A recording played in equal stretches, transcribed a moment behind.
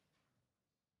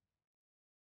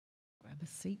Have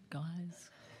a seat, guys.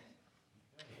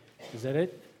 Is that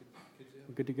it?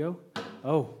 We're good to go?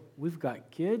 Oh, we've got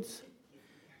kids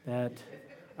that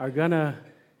are going to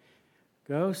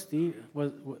go. Steve,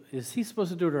 is he supposed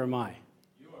to do it or am I?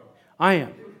 You are. I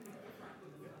am.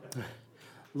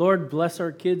 Lord, bless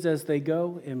our kids as they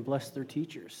go and bless their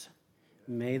teachers.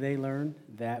 May they learn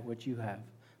that which you have.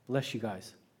 Bless you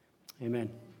guys. Amen.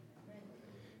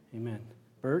 Amen.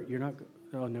 Bert, you're not...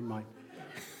 Oh, never mind.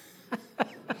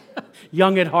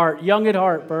 Young at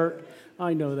heart, Bert.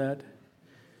 I know that.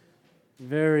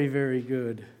 Very, very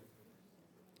good.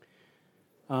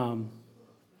 As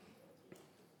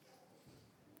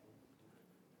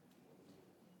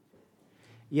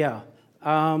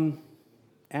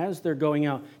they're going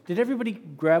out, did everybody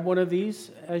grab one of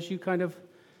these as you kind of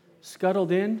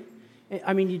scuttled in?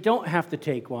 I mean, you don't have to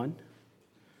take one.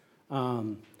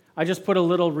 I just put a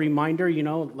little reminder,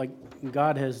 like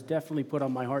God has definitely put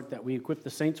on my heart that we equip the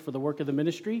saints for the work of the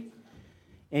ministry.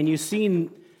 And you've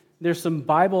seen there's some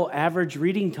Bible average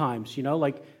reading times,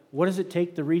 like what does it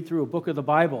take to read through a book of the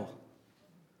Bible?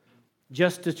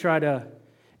 Just to try to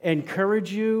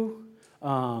encourage you,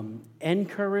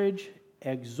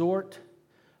 exhort,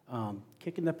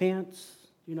 kick in the pants,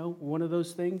 one of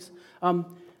those things.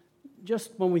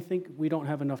 Just when we think we don't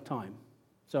have enough time.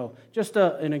 So just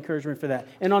an encouragement for that.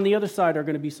 And on the other side are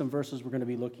going to be some verses we're going to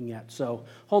be looking at. So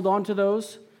hold on to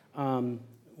those.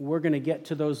 We're going to get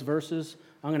to those verses.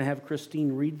 I'm going to have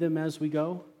Christine read them as we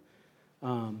go.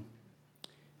 And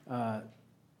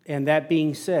that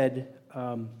being said,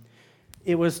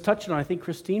 it was touched on, I think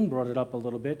Christine brought it up a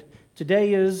little bit.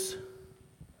 Today is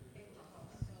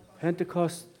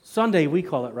Pentecost Sunday, we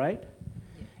call it, right?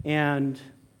 And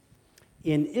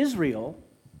in Israel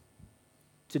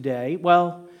today,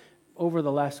 well, over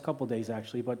the last couple days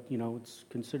actually, but it's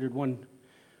considered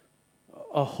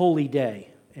a holy day,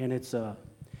 and it's a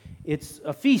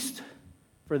feast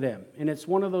for them, and it's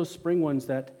one of those spring ones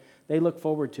that they look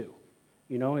forward to.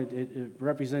 It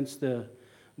represents the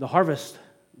harvest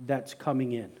that's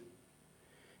coming in,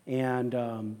 and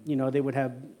they would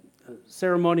have a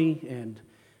ceremony and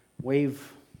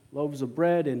wave loaves of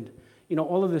bread and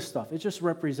all of this stuff. It just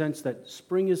represents that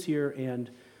spring is here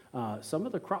and some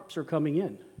of the crops are coming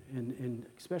in, and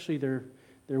especially their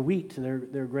wheat,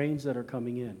 their grains that are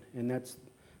coming in, and that's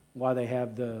why they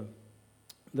have the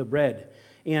bread.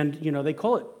 And they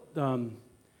call it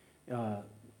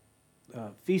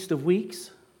Feast of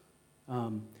Weeks,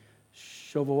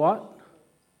 Shavuot.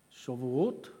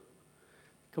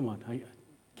 Come on, I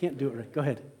can't do it right. Go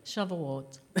ahead.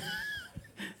 Shavuot.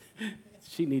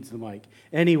 She needs the mic.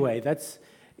 Anyway, that's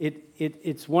it.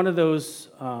 It's one of those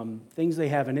things they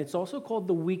have, and it's also called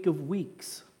the Week of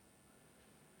Weeks.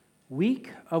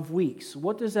 Week of Weeks.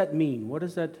 What does that mean? What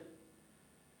is that?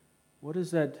 What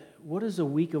is a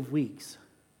week of weeks,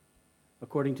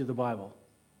 according to the Bible?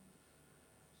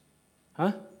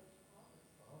 Huh?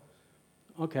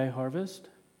 Okay, harvest.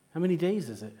 How many days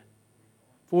is it?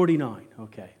 49.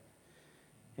 Okay.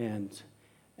 And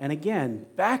again,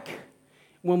 back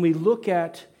when we look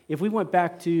at, if we went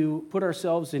back to put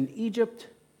ourselves in Egypt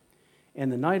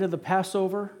and the night of the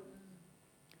Passover,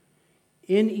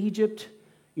 in Egypt,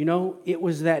 it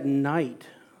was that night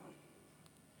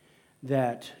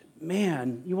that,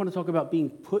 man, you want to talk about being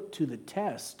put to the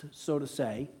test, so to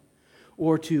say,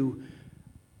 or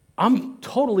I'm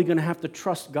totally going to have to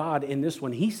trust God in this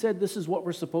one. He said this is what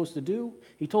we're supposed to do.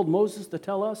 He told Moses to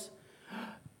tell us.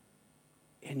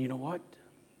 And you know what?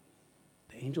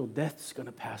 The angel of death is going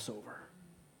to pass over.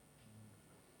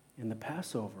 In the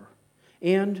Passover.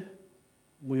 And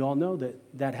we all know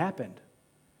that happened.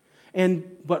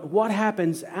 But what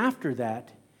happens after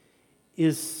that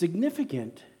is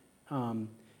significant,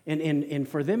 and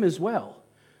for them as well.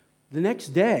 The next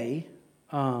day,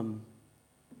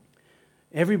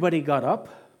 everybody got up.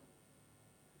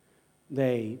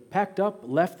 They packed up,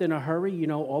 left in a hurry,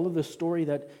 all of the story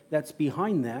that's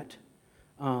behind that.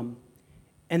 And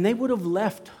they would have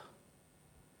left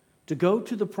to go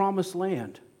to the promised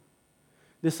land.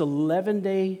 This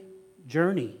 11-day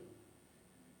journey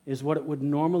is what it would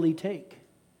normally take.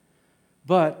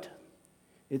 But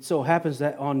it so happens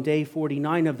that on day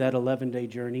 49 of that 11-day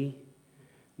journey,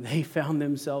 they found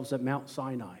themselves at Mount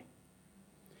Sinai.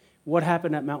 What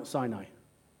happened at Mount Sinai?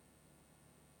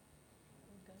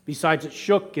 Besides it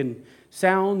shook and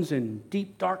sounds and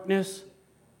deep darkness,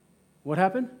 what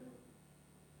happened?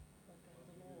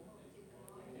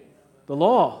 The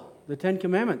law, the 10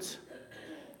 Commandments.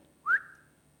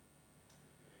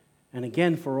 And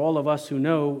again, for all of us who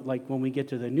know, like when we get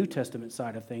to the New Testament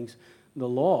side of things, the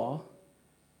law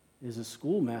is a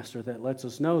schoolmaster that lets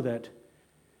us know that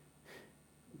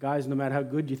guys, no matter how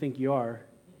good you think you are,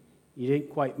 you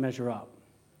didn't quite measure up.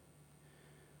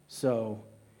 So,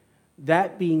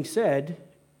 that being said,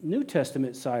 New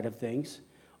Testament side of things,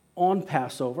 on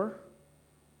Passover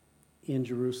in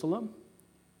Jerusalem,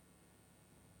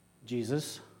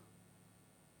 Jesus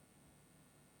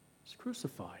is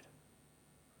crucified.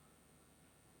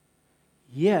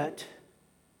 Yet,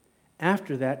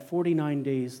 after that, 49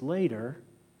 days later,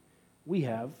 we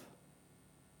have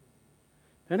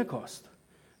Pentecost.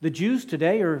 The Jews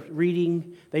today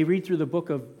they read through the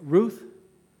book of Ruth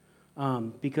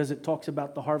because it talks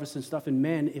about the harvest and stuff. And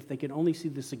men, if they could only see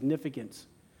the significance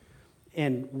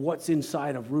and what's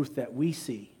inside of Ruth that we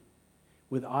see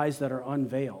with eyes that are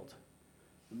unveiled.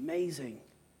 Amazing.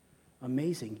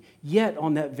 Amazing. Yet,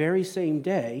 on that very same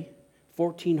day,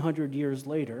 1,400 years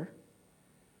later,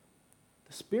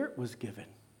 the Spirit was given.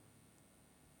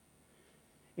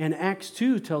 And Acts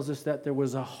 2 tells us that there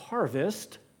was a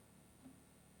harvest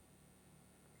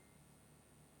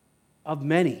of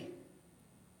many.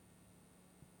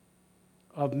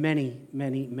 Of many,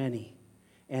 many, many.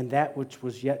 And that which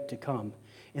was yet to come.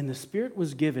 And the Spirit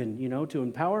was given, to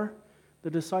empower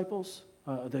the disciples,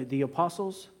 the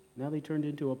apostles. Now they turned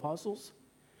into apostles.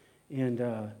 And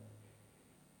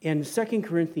 2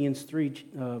 Corinthians 3,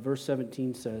 verse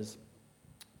 17 says,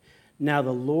 "Now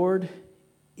the Lord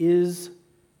is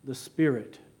the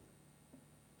Spirit."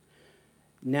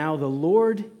 Now the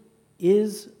Lord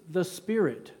is the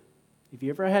Spirit. If you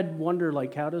ever had wonder,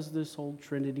 how does this whole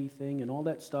Trinity thing and all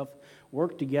that stuff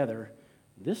work together?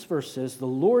 This verse says, the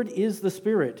Lord is the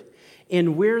Spirit.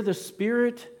 And where the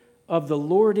Spirit of the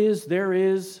Lord is, there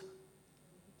is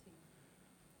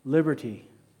liberty,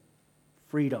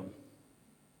 freedom.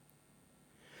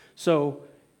 So,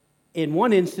 in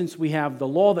one instance, we have the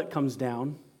law that comes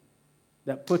down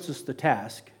that puts us to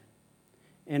task.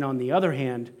 And on the other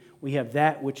hand, we have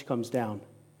that which comes down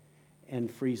and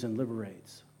frees and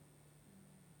liberates.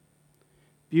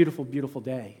 Beautiful, beautiful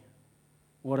day.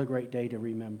 What a great day to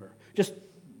remember. Just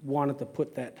wanted to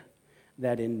put that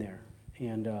in there.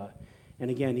 And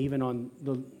again, even on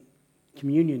the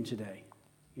communion today,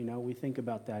 we think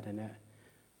about that and that.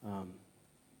 I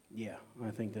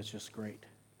think that's just great.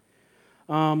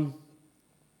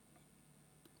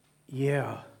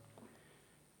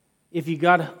 If you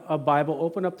got a Bible,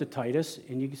 open up to Titus,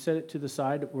 and you can set it to the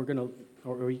side. Or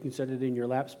you can set it in your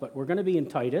laps, but we're going to be in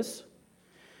Titus.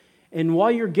 And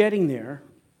while you're getting there,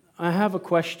 I have a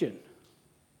question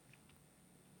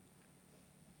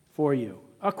for you.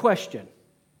 A question.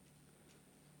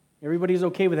 Everybody's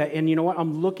okay with that? And you know what?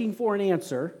 I'm looking for an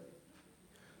answer.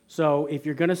 So if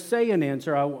you're going to say an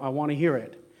answer, I want to hear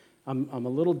it. I'm a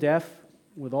little deaf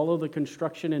with all of the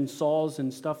construction and saws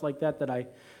and stuff like that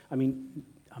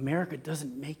America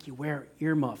doesn't make you wear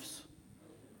earmuffs.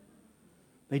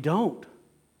 They don't.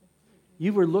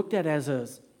 You were looked at as a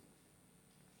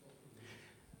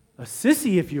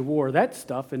sissy if you wore that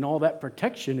stuff and all that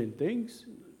protection and things.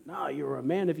 No, you were a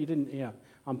man if you didn't. Yeah,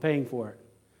 I'm paying for it.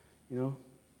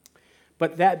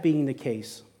 But that being the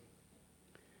case,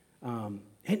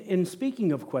 and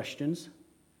speaking of questions,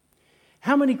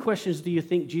 how many questions do you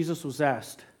think Jesus was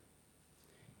asked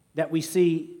that we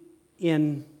see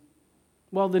in,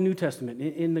 the New Testament,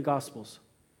 in the Gospels?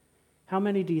 How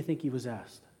many do you think he was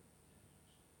asked?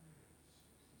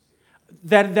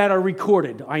 That are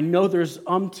recorded. I know there's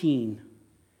umpteen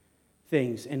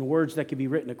things and words that could be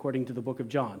written according to the book of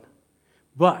John.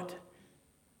 But,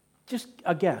 just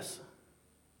a guess.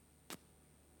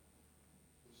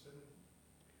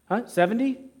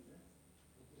 70?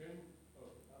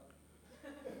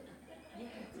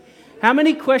 How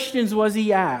many questions was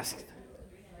he asked?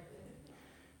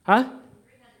 Huh?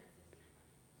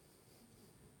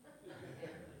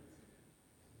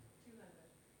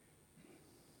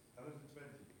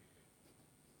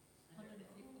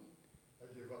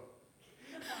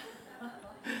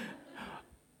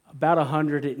 About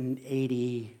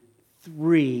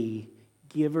 183,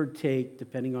 give or take,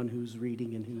 depending on who's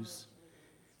reading and who's...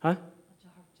 Huh?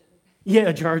 Yeah,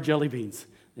 a jar of jelly beans.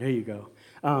 There you go.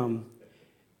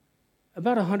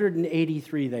 About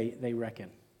 183, they reckon.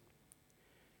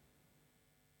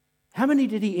 How many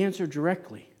did he answer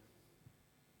directly?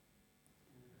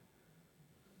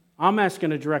 I'm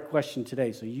asking a direct question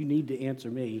today, so you need to answer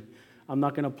me. I'm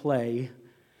not going to play.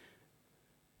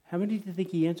 How many do you think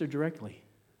he answered directly?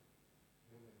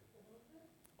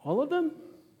 All of them?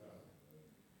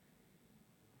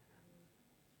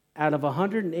 Out of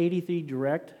 183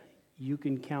 direct, you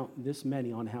can count this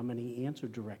many on how many he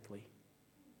answered directly.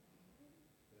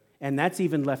 And that's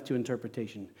even left to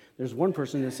interpretation. There's one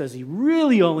person that says he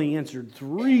really only answered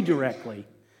 3 directly,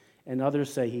 and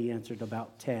others say he answered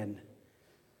about 10.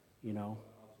 you know.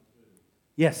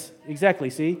 Yes, exactly,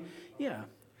 see? Yeah,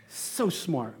 so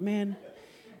smart, man.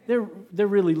 They're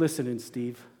really listening,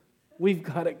 Steve. We've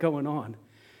got it going on.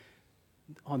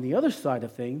 On the other side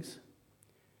of things,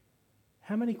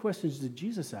 how many questions did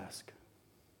Jesus ask?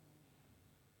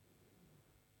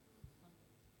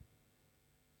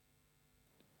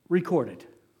 Recorded.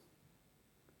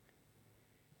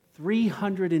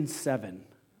 307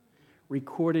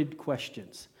 recorded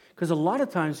questions. Because a lot of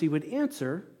times he would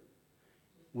answer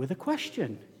with a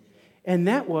question. And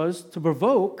that was to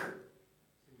provoke,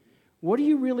 what are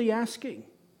you really asking?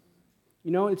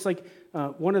 You know, it's like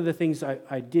one of the things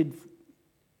I did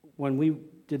when we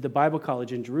did the Bible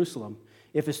college in Jerusalem.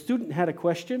 If a student had a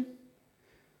question,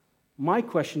 my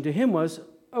question to him was,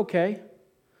 okay,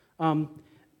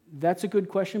 that's a good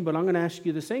question, but I'm going to ask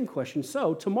you the same question.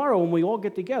 So tomorrow when we all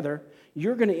get together,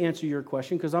 you're going to answer your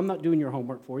question because I'm not doing your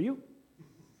homework for you.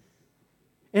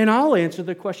 And I'll answer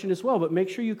the question as well, but make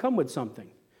sure you come with something.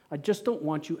 I just don't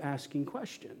want you asking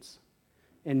questions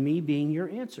and me being your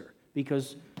answer,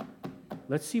 because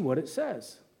let's see what it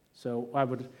says. So I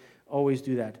would always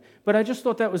do that. But I just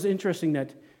thought that was interesting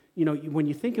that, you know, when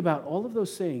you think about all of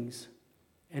those things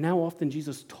and how often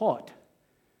Jesus taught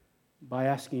by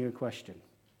asking a question.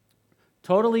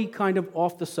 Totally kind of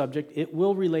off the subject. It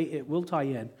will relate, it will tie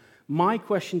in. My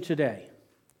question today,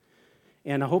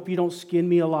 and I hope you don't skin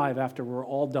me alive after we're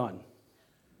all done.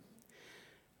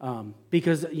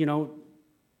 Because, you know,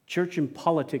 church and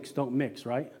politics don't mix,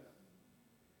 right?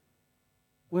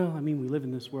 Well, I mean, we live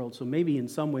in this world, so maybe in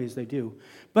some ways they do.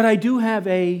 But I do have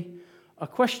a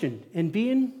question. And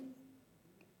being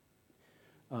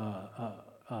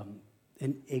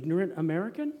an ignorant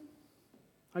American,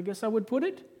 I guess I would put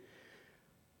it,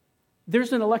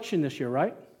 there's an election this year,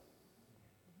 right?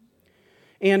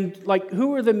 And, like,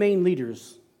 who are the main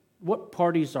leaders? What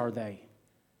parties are they?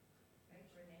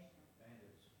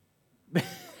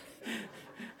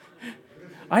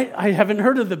 I haven't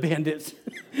heard of the bandits.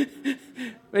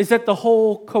 Is that the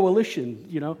whole coalition,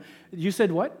 you know? You said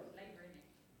what?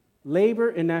 Labor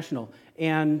and National.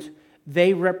 And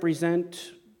they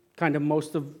represent kind of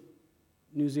most of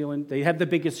New Zealand. They have the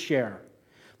biggest share.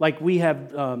 Like we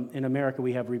have, in America,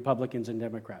 we have Republicans and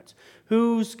Democrats.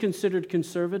 Who's considered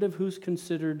conservative? Who's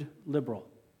considered liberal?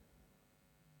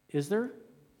 Is there?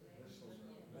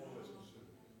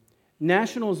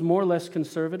 National is more or less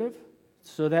conservative,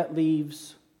 so that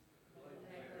leaves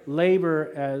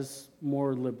Labor as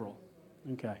more liberal.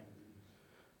 Okay.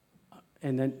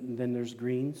 And then there's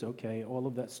Greens, okay, all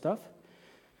of that stuff.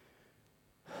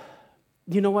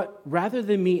 You know what? Rather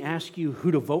than me ask you who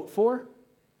to vote for,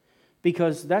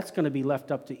 because that's going to be left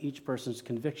up to each person's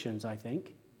convictions, I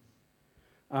think.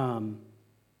 I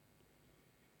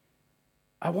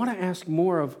want to ask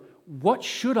more of what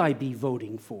should I be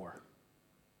voting for?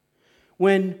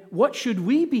 What should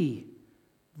we be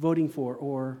voting for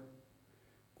or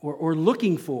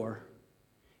looking for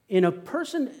in a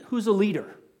person who's a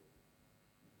leader?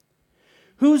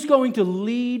 Who's going to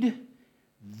lead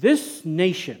this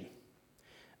nation,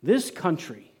 this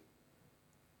country?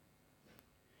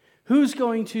 Who's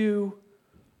going to,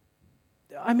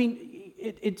 I mean,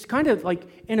 it's kind of like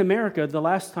in America, the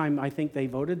last time I think they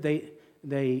voted,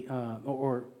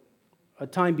 or a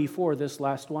time before this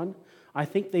last one, I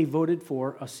think they voted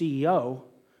for a CEO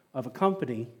of a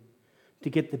company to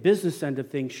get the business end of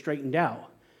things straightened out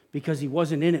because he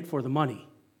wasn't in it for the money.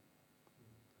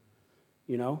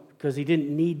 You know, because he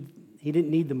didn't need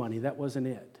the money. That wasn't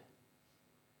it.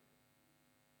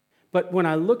 But when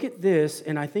I look at this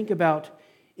and I think about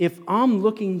if I'm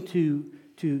looking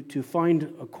to find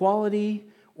equality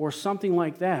or something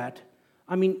like that,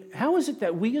 I mean, how is it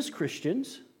that we as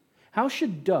Christians, how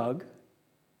should Doug,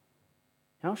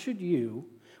 how should you,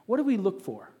 what do we look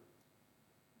for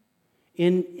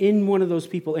in one of those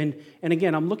people? And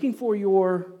again, I'm looking for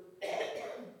your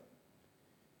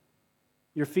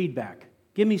feedback.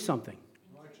 Give me something.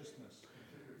 Righteousness.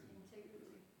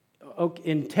 Okay,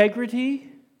 integrity.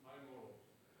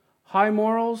 High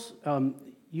morals.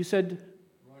 You said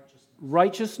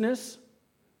righteousness.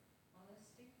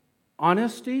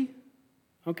 Honesty.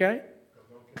 Okay.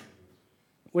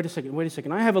 Wait a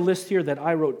second. I have a list here that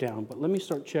I wrote down, but let me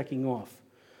start checking off.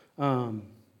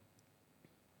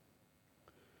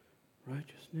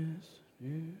 Righteousness.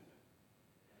 Yeah.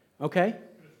 Okay.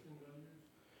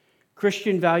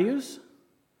 Christian values.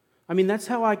 I mean, that's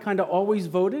how I kind of always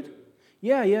voted.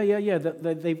 Yeah.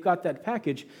 They've got that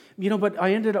package. You know, but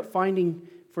I ended up finding,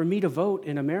 for me to vote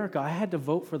in America, I had to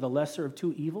vote for the lesser of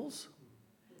two evils.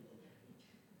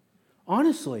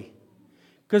 Honestly.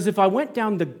 Because if I went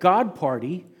down the God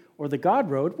party or the God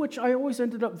road, which I always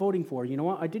ended up voting for, you know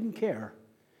what? I didn't care.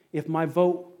 if my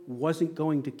vote wasn't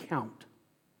going to count.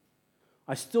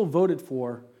 I still voted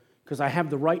for, because I have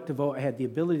the right to vote, I had the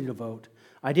ability to vote.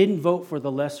 I didn't vote for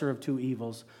the lesser of two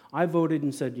evils. I voted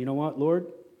and said, you know what, Lord,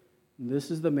 this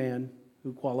is the man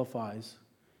who qualifies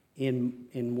in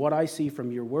what I see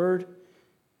from your word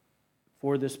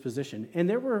for this position. And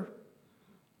there were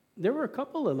a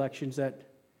couple elections that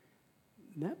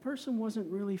person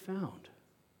wasn't really found.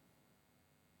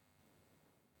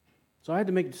 So I had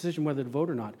to make a decision whether to vote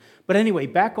or not. But anyway,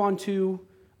 back on to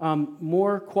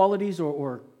more qualities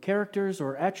or characters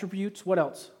or attributes. What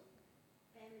else?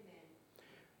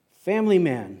 Family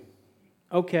man.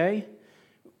 Okay.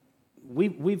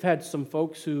 We've had some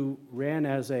folks who ran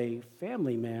as a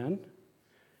family man,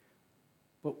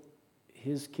 but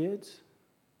his kids,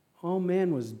 oh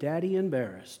man, was daddy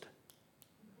embarrassed.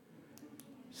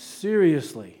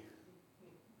 Seriously.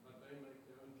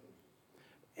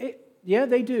 Yeah,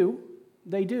 they do.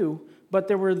 They do. But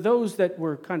there were those that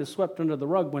were kind of swept under the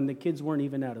rug when the kids weren't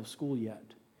even out of school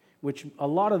yet, which a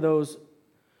lot of those,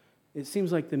 it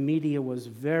seems like the media was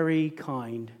very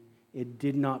kind. It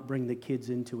did not bring the kids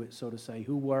into it, so to say,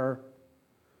 who were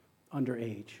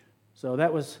underage. So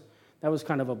that was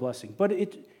kind of a blessing. But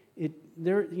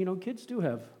kids do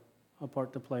have a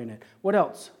part to play in it. What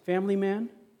else? Family man?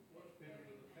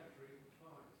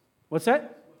 What's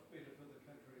that?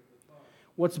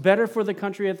 What's better for the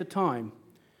country at the time?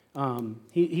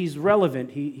 He's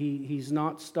relevant. He's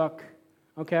not stuck.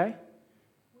 Okay?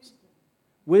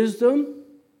 Wisdom.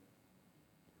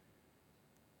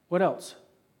 What else?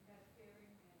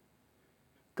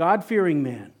 God-fearing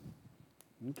man.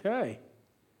 Okay.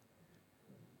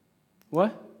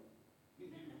 What? You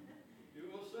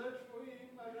will search for him.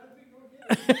 I don't think you'll get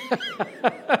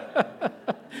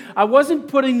him. I wasn't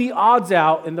putting the odds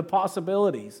out and the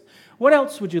possibilities. What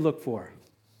else would you look for?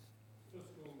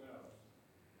 Fiscal nous.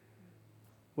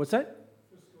 What's that?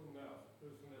 Fiscal nous.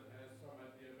 Person that has some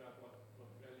idea about what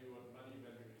value, what money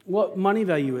value is. What money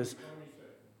value is.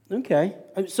 Okay.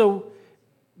 So,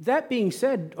 that being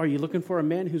said, are you looking for a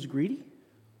man who's greedy?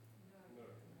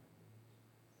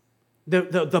 No.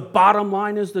 The bottom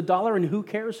line is the dollar, and who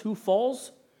cares who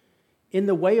falls in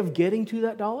the way of getting to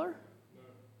that dollar?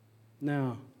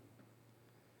 No.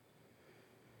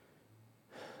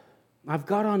 I've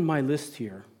got on my list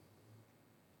here,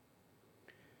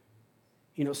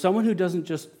 someone who doesn't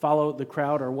just follow the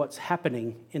crowd or what's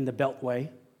happening in the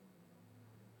Beltway,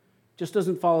 just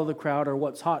doesn't follow the crowd or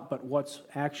what's hot, but what's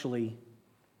actually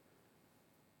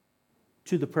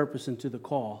to the purpose and to the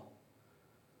call.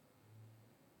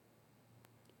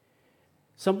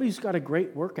 Somebody who's got a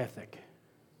great work ethic.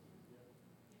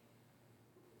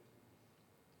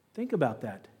 Think about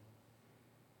that.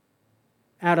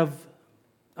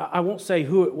 I won't say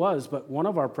who it was, but one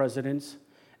of our presidents,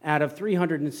 out of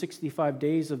 365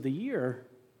 days of the year,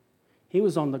 he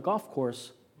was on the golf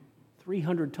course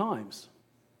 300 times.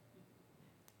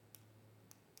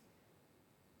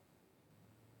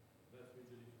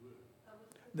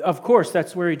 Of course,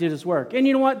 that's where he did his work. And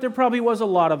you know what? There probably was a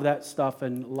lot of that stuff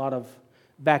and a lot of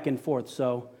back and forth.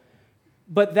 So,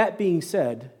 but that being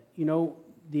said,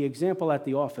 the example at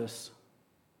the office,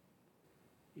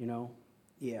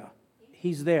 yeah,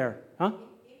 he's there. Huh?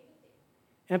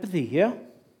 Empathy, yeah?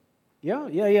 Yeah.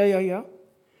 Someone who knows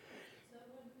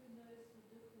the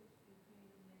difference between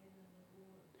a man and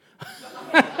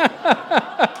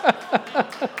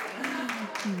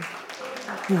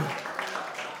a woman.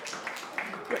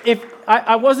 If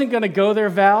I wasn't going to go there,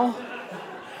 Val,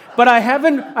 but I have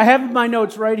in my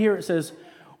notes right here, it says,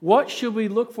 what should we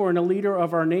look for in a leader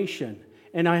of our nation?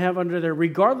 And I have under there,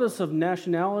 regardless of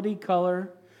nationality,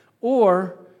 color,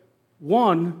 or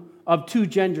one of two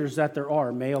genders that there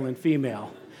are, male and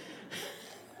female.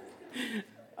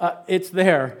 It's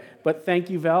there, but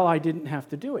thank you, Val, I didn't have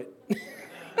to do it.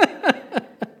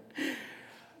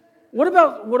 What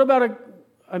about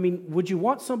would you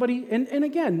want somebody, and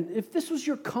again, if this was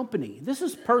your company, this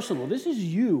is personal, this is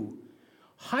you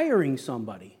hiring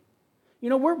somebody.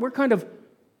 We're kind of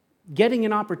getting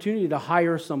an opportunity to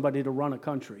hire somebody to run a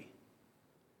country.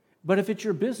 But if it's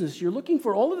your business, you're looking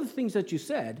for all of the things that you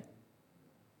said,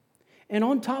 and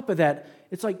on top of that,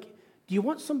 it's like, do you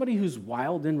want somebody who's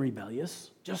wild and rebellious,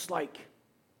 just like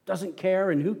doesn't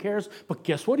care and who cares? But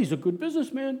guess what? He's a good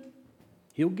businessman.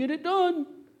 He'll get it done.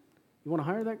 You want to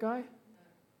hire that guy?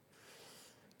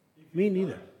 Me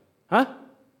neither. Huh?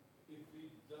 If we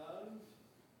don't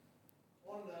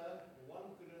honor 1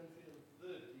 Corinthians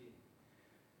 13,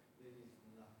 there is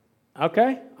nothing.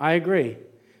 Okay, I agree.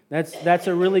 That's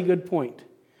a really good point.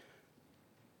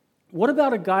 What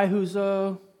about a guy who's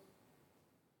a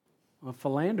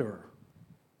philanderer?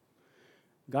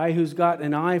 Guy who's got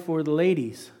an eye for the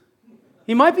ladies.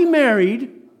 He might be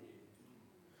married,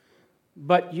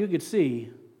 but you could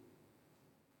see.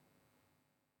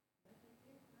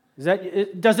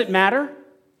 Does it matter?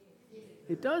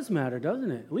 It does matter, doesn't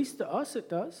it? At least to us it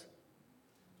does.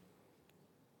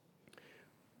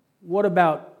 What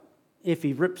about if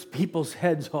he rips people's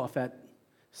heads off at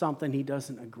something he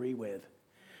doesn't agree with?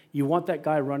 You want that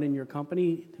guy running your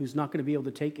company who's not going to be able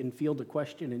to take and field a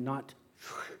question and not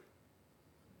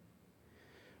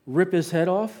rip his head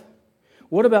off?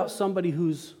 What about somebody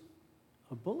who's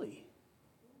a bully?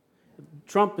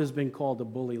 Trump has been called a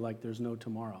bully like there's no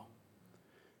tomorrow.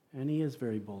 And he is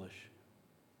very bullish.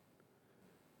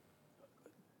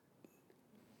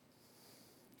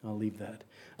 I'll leave that.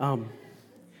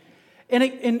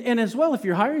 And as well, if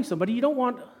you're hiring somebody, you don't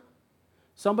want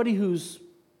somebody who's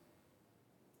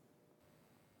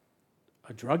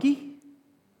a druggie,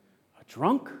 a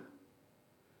drunk,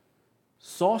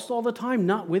 sauced all the time,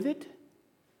 not with it.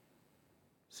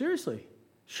 Seriously.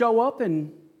 Show up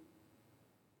and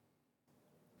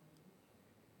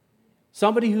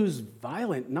somebody who's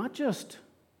violent, not just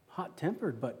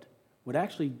hot-tempered, but would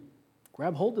actually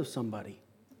grab hold of somebody.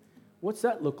 What's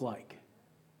that look like?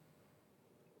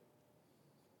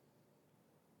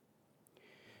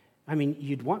 I mean,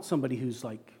 you'd want somebody who's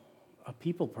like a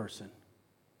people person.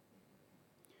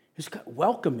 Who's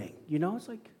welcoming, you know? It's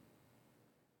like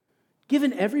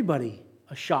giving everybody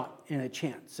a shot and a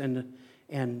chance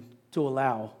and to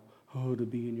allow, to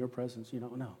be in your presence,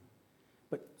 no.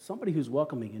 But somebody who's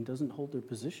welcoming and doesn't hold their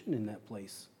position in that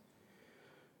place.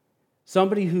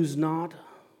 Somebody who's not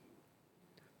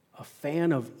a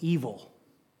fan of evil.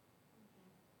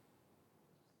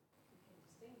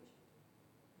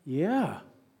 Yeah.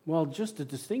 Well, just to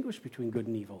distinguish between good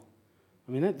and evil.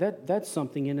 I mean, that's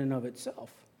something in and of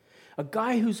itself. A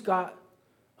guy who's got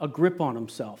a grip on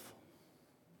himself.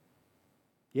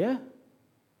 Yeah.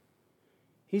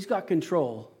 He's got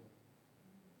control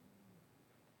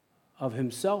of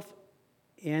himself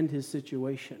and his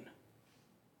situation.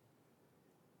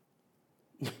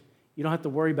 You don't have to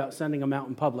worry about sending him out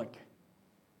in public.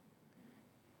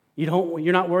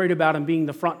 You're not worried about him being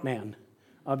the front man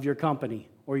of your company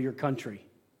or your country.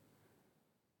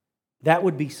 That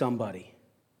would be somebody.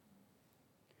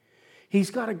 He's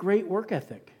got a great work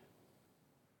ethic.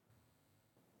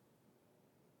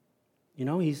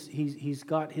 He's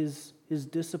got his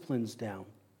disciplines down.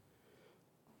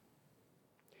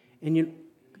 And someone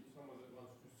that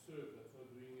wants to serve, that's not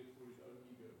doing it for his own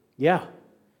ego. Yeah.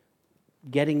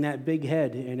 Getting that big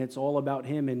head, and it's all about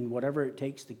him and whatever it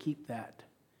takes to keep that.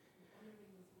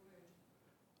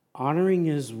 Honoring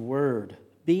his word.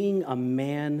 Being a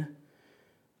man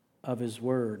of his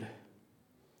word.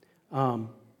 And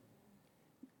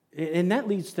that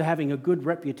leads to having a good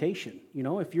reputation.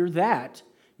 If you're that,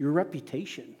 your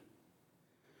reputation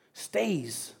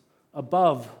stays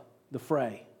above the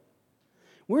fray.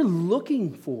 We're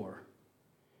looking for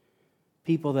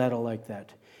people that are like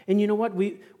that. And you know what?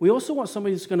 We also want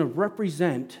somebody that's going to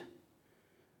represent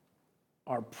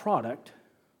our product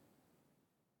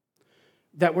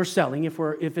that we're selling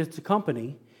if it's a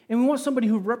company. And we want somebody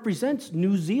who represents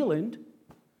New Zealand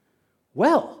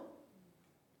well,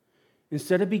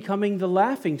 instead of becoming the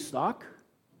laughingstock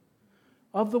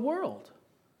of the world.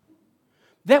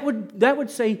 That would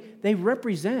say they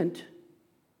represent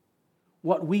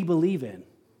what we believe in.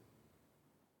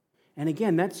 And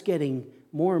again, that's getting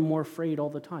more and more frayed all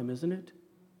the time, isn't it?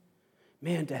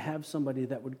 Man, to have somebody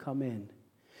that would come in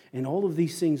and all of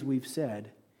these things we've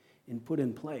said and put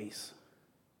in place.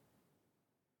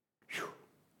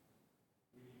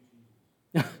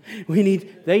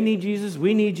 They need Jesus,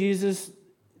 we need Jesus,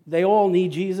 they all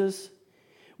need Jesus.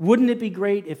 Wouldn't it be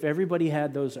great if everybody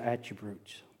had those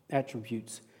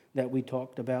attributes that we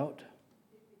talked about?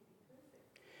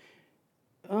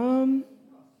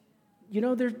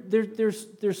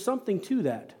 There's something to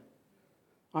that.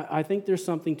 I think there's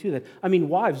something to that. I mean,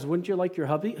 wives, wouldn't you like your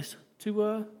hubby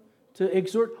to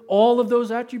exhort all of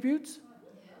those attributes?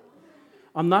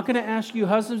 I'm not going to ask you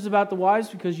husbands about the wives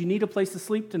because you need a place to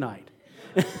sleep tonight.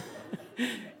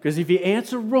 Because if you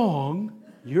answer wrong,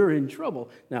 you're in trouble.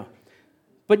 Now,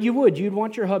 but you'd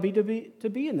want your hubby to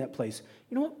be in that place.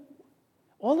 You know what?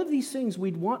 All of these things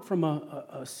we'd want from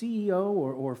a CEO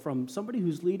or from somebody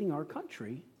who's leading our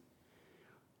country.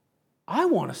 I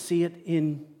want to see it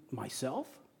in myself.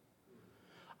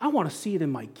 I want to see it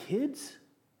in my kids.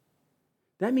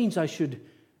 That means I should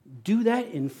do that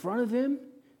in front of them,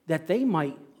 that they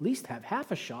might at least have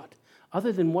half a shot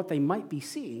other than what they might be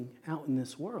seeing out in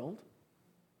this world.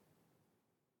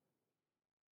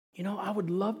 I would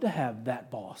love to have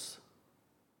that boss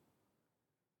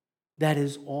that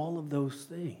is all of those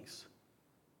things.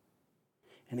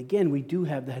 And again, we do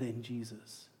have that in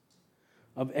Jesus,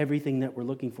 of everything that we're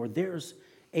looking for. There's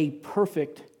a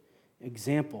perfect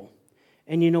example.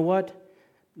 And you know what?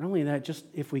 Not only that, just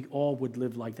if we all would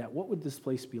live like that, what would this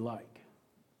place be like?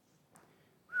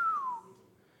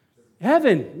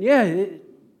 Heaven, yeah.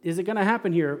 Is it going to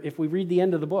happen here if we read the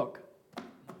end of the book?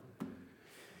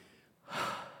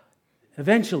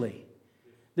 Eventually,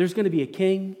 there's going to be a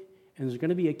king, and there's going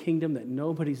to be a kingdom that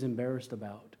nobody's embarrassed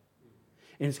about.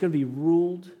 And it's going to be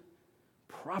ruled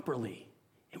properly,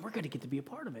 and we're going to get to be a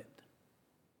part of it.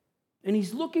 And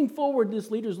he's looking forward,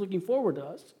 this leader's looking forward to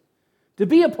us, to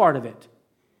be a part of it.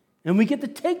 And we get to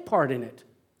take part in it.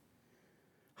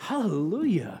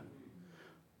 Hallelujah.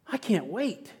 I can't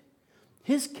wait.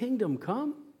 His kingdom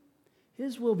come.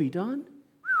 His will be done.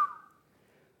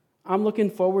 I'm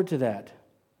looking forward to that.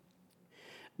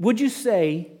 Would you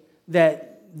say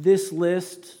that this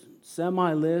list,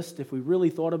 semi-list, if we really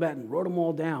thought about it and wrote them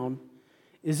all down,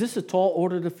 is this a tall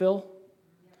order to fill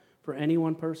for any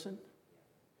one person?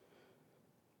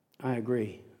 I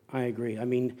agree. I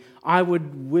mean, I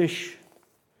would wish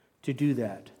to do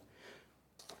that.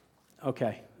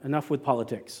 Okay, enough with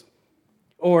politics.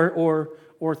 Or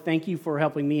thank you for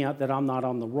helping me out that I'm not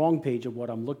on the wrong page of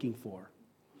what I'm looking for.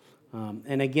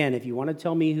 And again, if you want to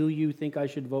tell me who you think I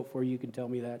should vote for, you can tell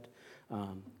me that.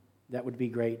 That would be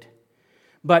great.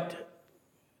 But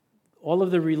all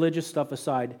of the religious stuff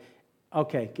aside,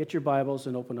 okay, get your Bibles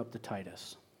and open up to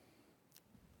Titus.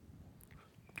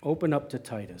 Open up to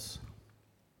Titus.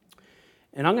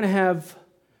 And I'm going to have,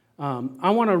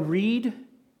 I want to read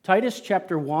Titus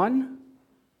chapter 1.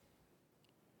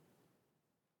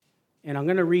 And I'm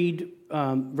going to read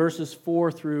verses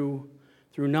 4 through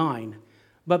 9.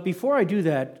 But before I do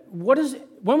that, when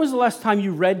was the last time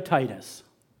you read Titus?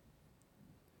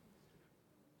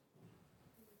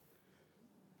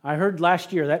 I heard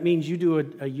last year. That means you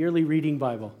do a yearly reading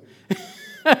Bible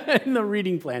in the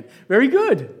reading plan. Very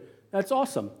good. That's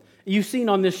awesome. You've seen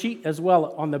on this sheet as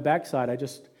well on the backside.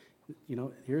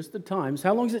 Here's the times.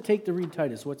 How long does it take to read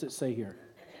Titus? What's it say here?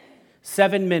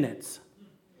 7 minutes.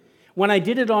 When I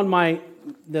did it on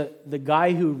the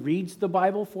guy who reads the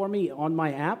Bible for me on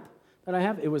my app that I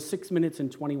have, it was 6 minutes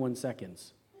and 21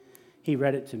 seconds. He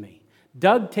read it to me.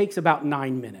 Doug takes about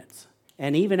 9 minutes.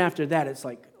 And even after that, it's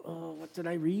like, oh, what did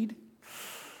I read?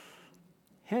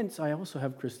 Hence, I also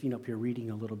have Christine up here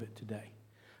reading a little bit today.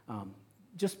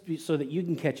 So that you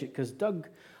can catch it, because Doug,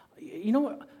 you know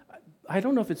what? I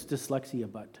don't know if it's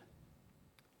dyslexia, but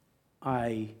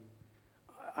I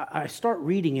start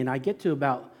reading and I get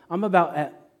to I'm about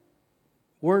at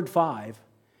word 5,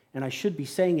 and I should be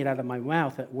saying it out of my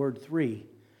mouth at word 3,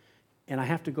 and I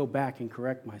have to go back and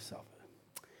correct myself.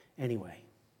 Anyway,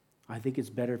 I think it's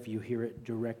better if you hear it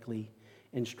directly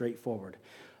and straightforward.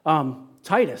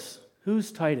 Titus.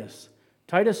 Who's Titus?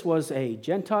 Titus was a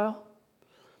Gentile.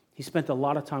 He spent a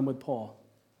lot of time with Paul.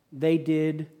 They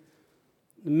did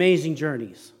amazing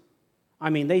journeys. I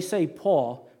mean, they say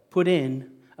Paul put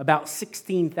in about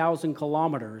 16,000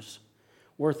 kilometers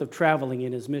worth of traveling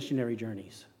in his missionary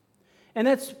journeys. And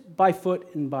that's by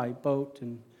foot and by boat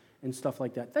and stuff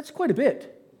like that. That's quite a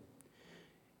bit.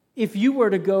 If you were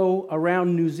to go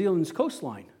around New Zealand's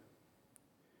coastline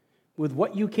with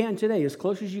what you can today, as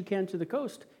close as you can to the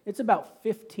coast, it's about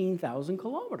 15,000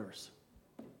 kilometers.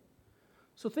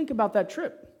 So think about that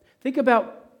trip. Think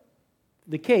about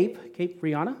the Cape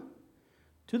Rihanna,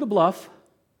 to the Bluff,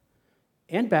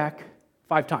 and back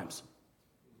 5 times.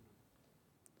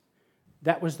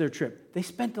 That was their trip. They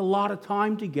spent a lot of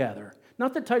time together.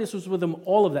 Not that Titus was with them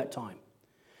all of that time,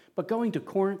 but going to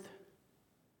Corinth,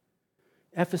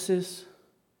 Ephesus,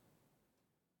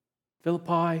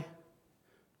 Philippi,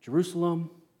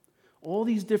 Jerusalem, all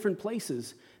these different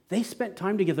places, they spent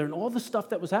time together and all the stuff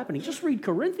that was happening. Just read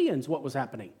Corinthians, what was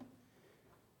happening.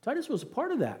 Titus was a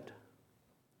part of that.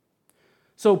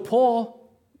 So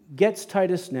Paul gets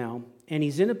Titus now, and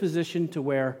he's in a position to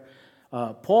where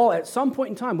Paul, at some point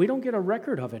in time, we don't get a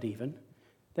record of it even,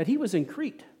 that he was in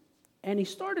Crete, and he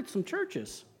started some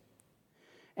churches.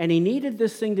 And he needed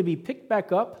this thing to be picked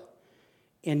back up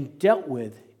and dealt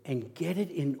with and get it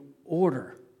in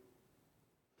order.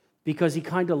 Because he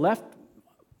kind of left,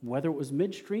 whether it was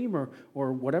midstream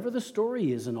or whatever the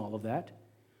story is and all of that.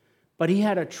 But he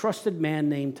had a trusted man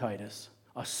named Titus,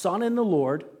 a son in the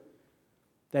Lord,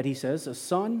 that he says, a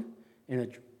son and a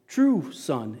true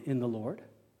son in the Lord.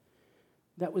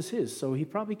 That was his. So he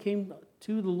probably came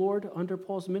to the Lord under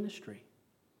Paul's ministry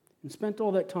and spent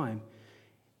all that time.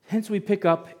 Hence we pick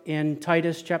up in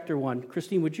Titus chapter 1.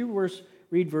 Christine, would you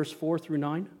read verse 4 through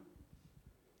 9?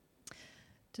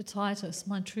 To Titus,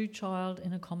 my true child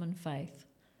in a common faith,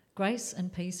 grace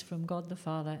and peace from God the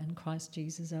Father and Christ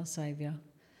Jesus our Saviour.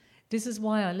 This is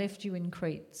why I left you in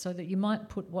Crete, so that you might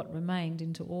put what remained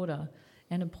into order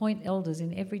and appoint elders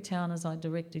in every town as I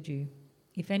directed you.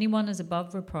 If anyone is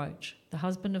above reproach, the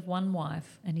husband of one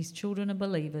wife, and his children are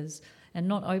believers, and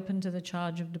not open to the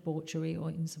charge of debauchery or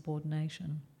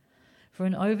insubordination. For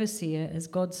an overseer, as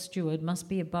God's steward, must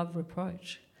be above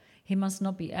reproach. He must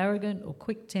not be arrogant or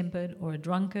quick-tempered or a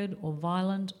drunkard or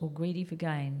violent or greedy for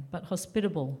gain, but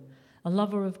hospitable, a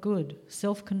lover of good,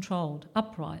 self-controlled,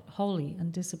 upright, holy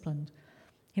and disciplined.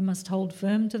 He must hold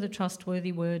firm to the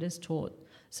trustworthy word as taught,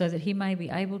 so that he may be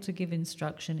able to give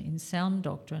instruction in sound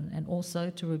doctrine and also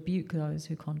to rebuke those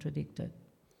who contradict it.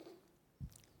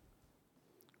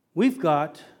 We've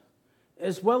got,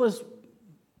 as well as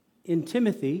in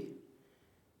Timothy,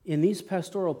 in these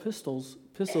pastoral epistles,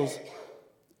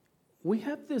 we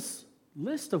have this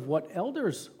list of what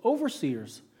elders,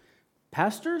 overseers,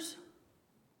 pastors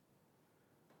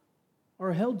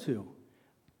are held to.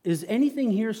 Is anything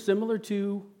here similar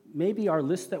to maybe our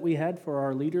list that we had for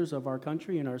our leaders of our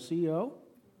country and our CEO?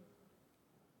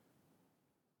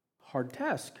 Hard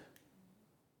task.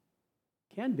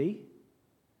 Can be.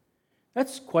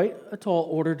 That's quite a tall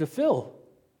order to fill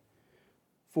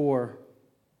for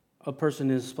a person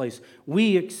in this place.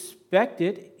 We expect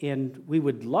it and we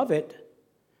would love it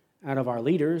out of our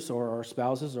leaders or our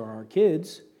spouses or our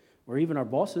kids or even our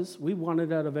bosses. We want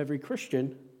it out of every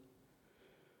Christian.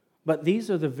 But these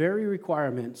are the very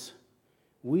requirements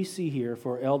we see here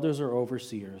for elders or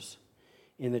overseers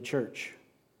in the church.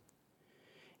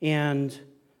 And,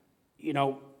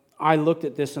 I looked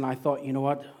at this and I thought, you know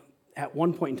what? At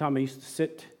one point in time, I used to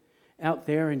sit out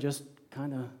there and just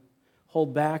kind of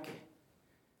hold back.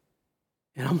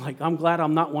 And I'm like, I'm glad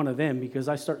I'm not one of them, because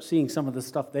I start seeing some of the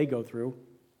stuff they go through.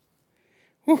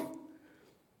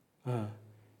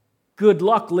 Good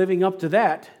luck living up to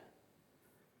that.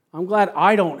 I'm glad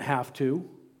I don't have to,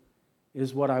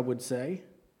 is what I would say.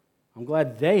 I'm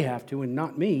glad they have to and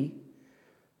not me.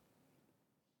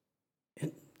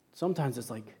 And sometimes it's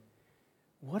like,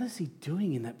 what is he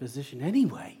doing in that position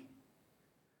anyway?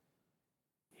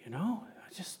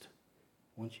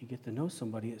 Once you get to know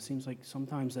somebody, it seems like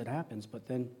sometimes that happens, but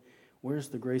then where's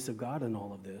the grace of God in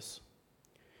all of this?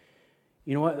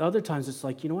 You know what? Other times it's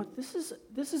like,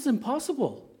 this is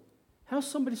impossible. How's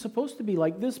somebody supposed to be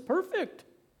like this perfect?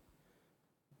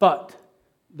 But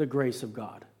the grace of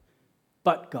God.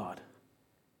 But God.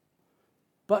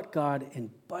 But God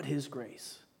and but His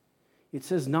grace. It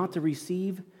says not to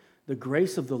receive the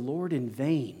grace of the Lord in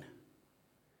vain.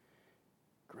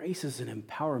 Grace is an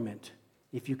empowerment.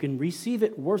 If you can receive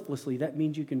it worthlessly, that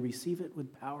means you can receive it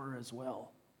with power as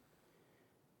well.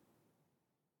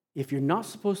 If you're not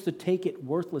supposed to take it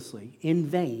worthlessly, in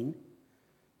vain,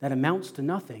 that amounts to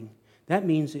nothing, that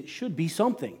means it should be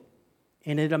something.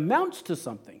 And it amounts to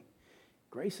something.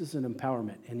 Grace is an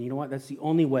empowerment. And you know what? That's the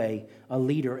only way a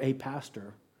leader, a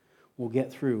pastor, will get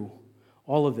through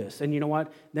all of this. And you know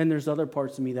what? Then there's other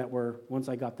parts of me that were, once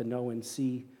I got to know and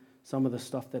see some of the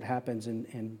stuff that happens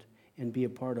and be a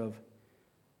part of,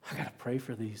 I got to pray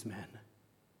for these men.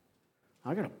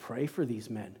 I got to pray for these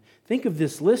men. Think of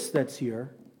this list that's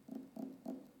here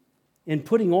and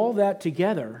putting all that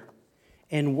together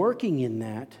and working in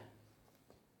that.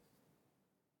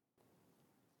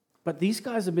 But these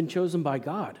guys have been chosen by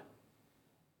God.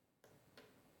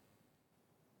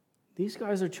 These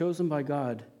guys are chosen by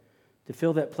God to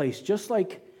fill that place. Just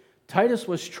like Titus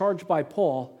was charged by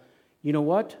Paul, you know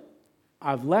what?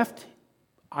 I've left.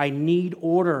 I need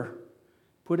order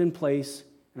put in place,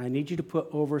 and I need you to put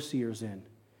overseers in.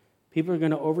 People are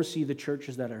going to oversee the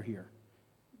churches that are here.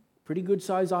 Pretty good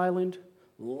size island,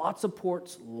 lots of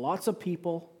ports, lots of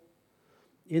people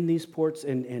in these ports,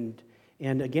 and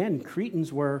again,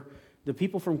 Cretans were, the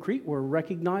people from Crete were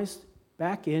recognized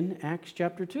back in Acts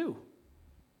chapter 2.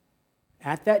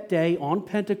 At that day, on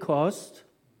Pentecost,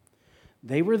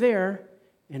 they were there,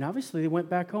 and obviously they went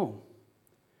back home.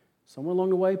 Somewhere along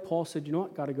the way, Paul said, you know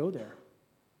what, got to go there.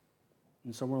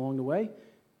 And somewhere along the way,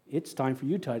 it's time for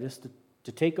you, Titus,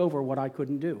 to take over what I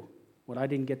couldn't do, what I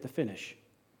didn't get to finish,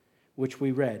 which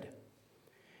we read.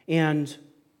 And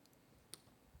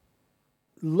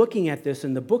looking at this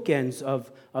in the bookends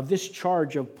of this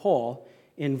charge of Paul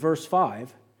in verse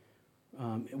 5,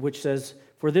 which says,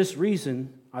 for this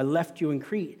reason I left you in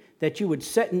Crete, that you would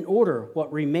set in order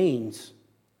what remains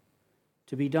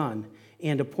to be done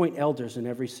and appoint elders in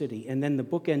every city. And then the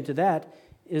bookend to that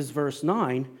is verse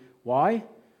 9. Why?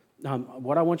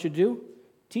 What I want you to do?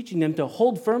 Teaching them to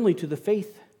hold firmly to the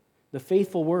faith, the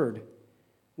faithful word,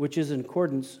 which is in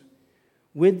accordance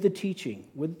with the teaching,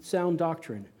 with sound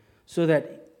doctrine, so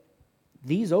that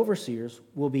these overseers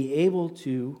will be able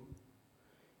to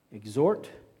exhort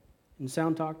in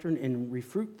sound doctrine and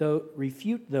refute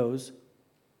those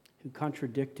who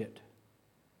contradict it.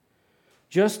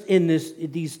 Just in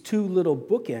these two little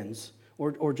bookends,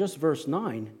 or just verse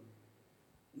 9,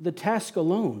 the task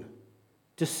alone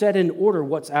to set in order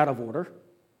what's out of order,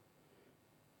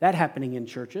 that happening in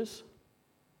churches,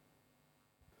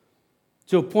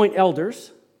 to appoint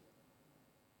elders.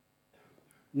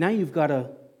 Now you've got to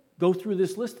go through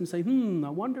this list and say, I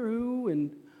wonder who,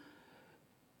 and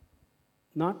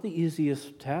not the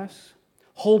easiest task.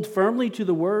 Hold firmly to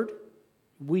the word.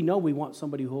 We know we want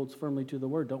somebody who holds firmly to the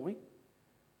word, don't we?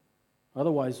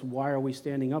 Otherwise, why are we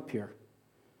standing up here?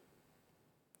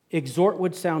 Exhort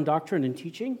with sound doctrine and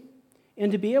teaching,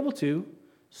 and to be able to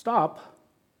stop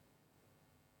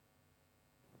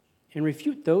and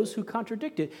refute those who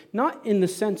contradict it. Not in the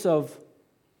sense of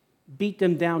beat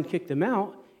them down, kick them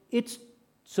out. It's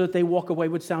so that they walk away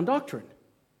with sound doctrine.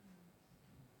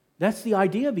 That's the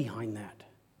idea behind that.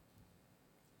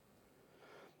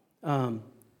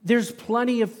 There's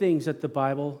plenty of things that the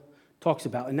Bible talks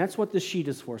about, and that's what this sheet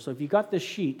is for. So if you got this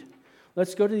sheet,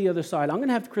 let's go to the other side. I'm going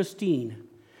to have Christine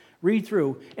read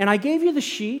through. And I gave you the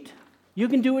sheet. You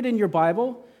can do it in your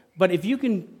Bible, but if you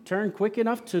can turn quick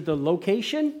enough to the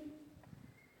location,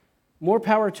 more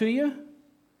power to you.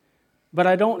 But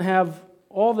I don't have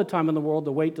all the time in the world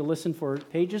to wait to listen for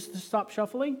pages to stop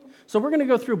shuffling. So we're going to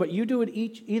go through, but you do it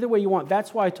either way you want.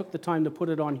 That's why I took the time to put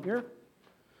it on here,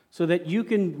 so that you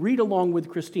can read along with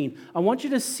Christine. I want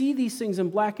you to see these things in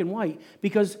black and white,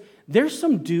 because there's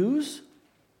some dues.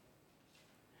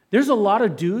 There's a lot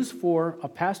of dues for a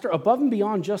pastor, above and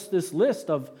beyond just this list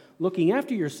of looking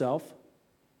after yourself.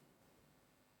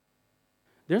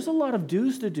 There's a lot of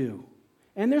dues to do.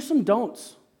 And there's some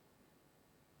don'ts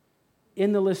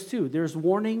in the list too. There's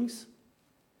warnings,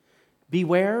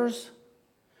 bewares,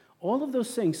 all of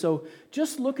those things. So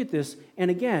just look at this.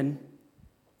 And again,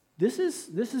 this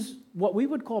is what we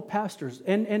would call pastors.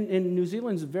 And New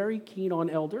Zealand's very keen on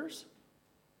elders.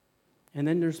 And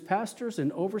then there's pastors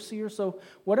and overseers. So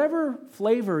whatever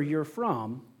flavor you're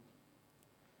from,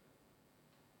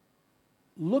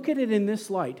 look at it in this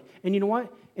light. And you know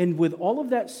what? And with all of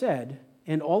that said,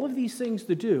 and all of these things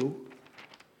to do,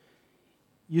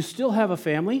 you still have a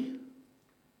family.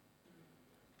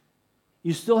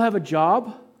 You still have a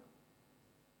job.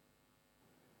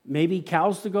 Maybe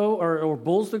cows to go, or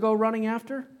bulls to go running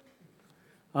after.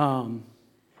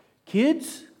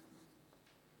 Kids,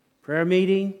 prayer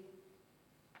meeting,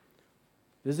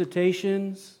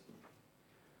 visitations,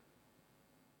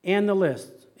 and the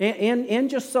list. And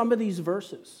just some of these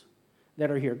verses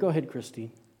that are here. Go ahead,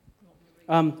 Christine.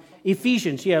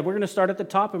 Ephesians, we're going to start at the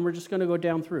top and we're just going to go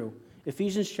down through.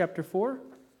 Ephesians chapter 4.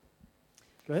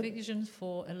 Go ahead. Ephesians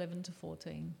 4, 11 to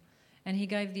 14. And he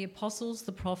gave the apostles,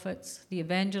 the prophets, the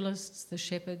evangelists, the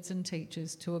shepherds and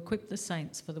teachers to equip the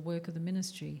saints for the work of the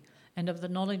ministry and of the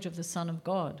knowledge of the Son of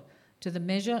God, to the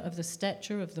measure of the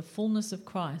stature of the fullness of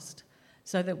Christ,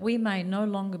 so that we may no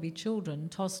longer be children,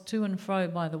 tossed to and fro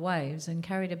by the waves and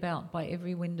carried about by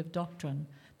every wind of doctrine,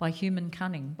 by human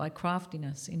cunning, by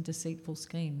craftiness in deceitful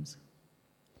schemes.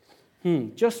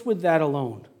 Just with that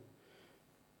alone.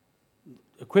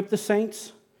 Equip the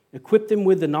saints, equip them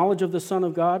with the knowledge of the Son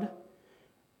of God,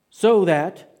 so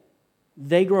that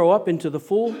they grow up into the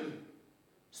full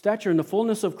stature and the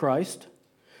fullness of Christ,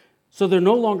 so they're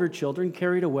no longer children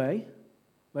carried away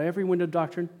by every wind of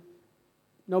doctrine.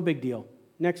 No big deal.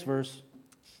 Next verse.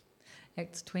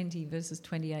 Acts 20, verses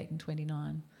 28 and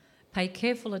 29. Pay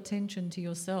careful attention to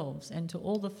yourselves and to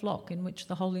all the flock in which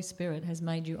the Holy Spirit has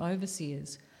made you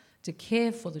overseers, to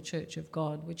care for the church of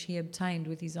God, which he obtained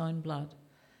with his own blood.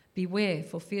 Beware,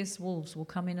 for fierce wolves will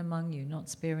come in among you, not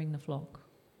sparing the flock.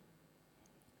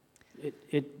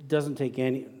 It doesn't take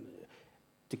any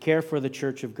to care for the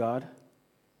church of God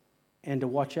and to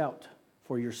watch out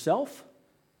for yourself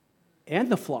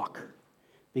and the flock,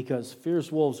 because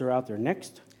fierce wolves are out there.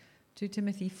 Next. 2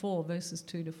 Timothy 4, verses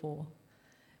 2 to 4.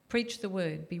 Preach the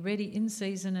word, be ready in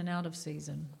season and out of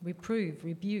season. Reprove,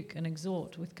 rebuke, and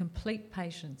exhort with complete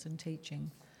patience and teaching.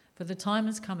 For the time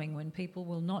is coming when people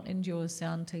will not endure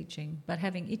sound teaching, but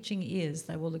having itching ears,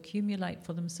 they will accumulate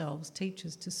for themselves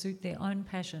teachers to suit their own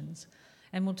passions,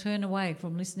 and will turn away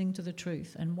from listening to the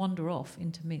truth and wander off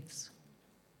into myths.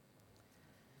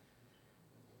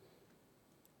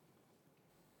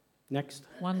 Next.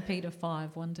 1 Peter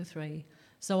 5, 1 to 3.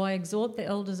 So I exhort the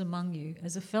elders among you,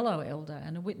 as a fellow elder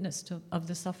and a witness of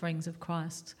the sufferings of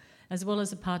Christ, as well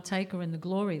as a partaker in the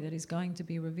glory that is going to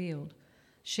be revealed.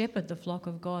 Shepherd the flock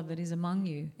of God that is among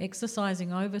you,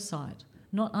 exercising oversight,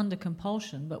 not under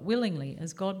compulsion, but willingly,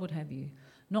 as God would have you,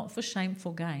 not for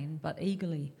shameful gain, but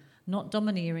eagerly, not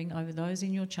domineering over those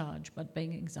in your charge, but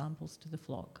being examples to the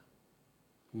flock.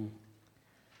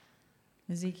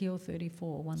 Ezekiel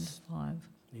 34, 1 to 5.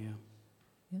 Yeah.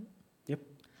 Yep. Yep.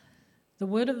 The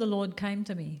word of the Lord came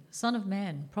to me, Son of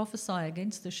man, prophesy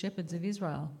against the shepherds of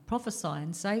Israel. Prophesy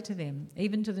and say to them,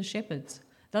 even to the shepherds,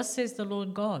 thus says the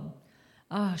Lord God,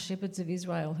 Ah, shepherds of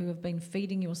Israel, who have been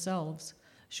feeding yourselves,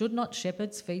 should not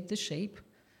shepherds feed the sheep?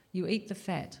 You eat the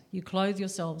fat, you clothe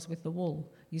yourselves with the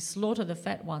wool, you slaughter the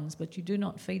fat ones, but you do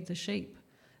not feed the sheep.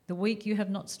 The weak you have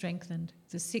not strengthened,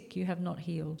 the sick you have not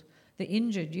healed, the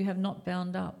injured you have not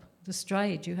bound up, the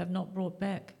strayed you have not brought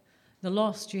back, the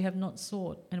lost you have not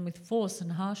sought, and with force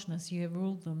and harshness you have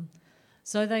ruled them.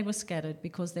 So they were scattered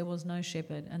because there was no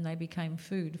shepherd, and they became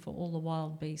food for all the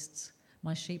wild beasts.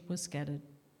 My sheep were scattered.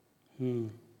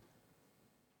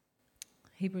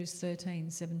 Hebrews 13,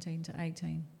 17 to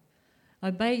 18.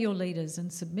 Obey your leaders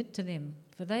and submit to them,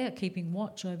 for they are keeping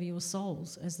watch over your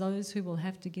souls as those who will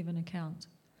have to give an account.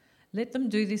 Let them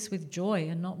do this with joy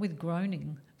and not with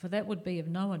groaning, for that would be of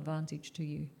no advantage to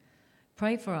you.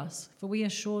 Pray for us, for we are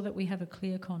sure that we have a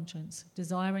clear conscience,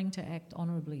 desiring to act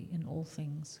honourably in all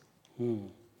things. In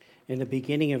the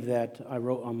beginning of that, I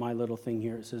wrote on my little thing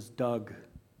here, it says, Doug,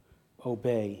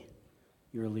 obey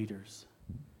your leaders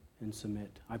and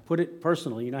submit. I put it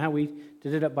personal. You know how we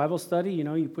did it at Bible study? You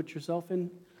know, you put yourself in.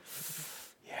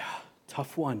 Yeah,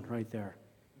 tough one right there.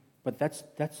 But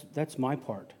that's my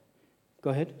part. Go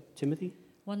ahead, Timothy.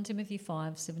 1 Timothy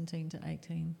 5, 17 to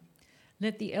 18.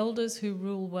 Let the elders who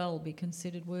rule well be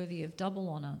considered worthy of double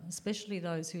honour, especially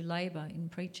those who labour in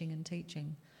preaching and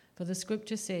teaching. For the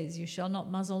scripture says, You shall not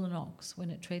muzzle an ox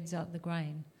when it treads out the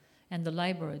grain, and the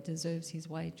labourer deserves his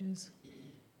wages.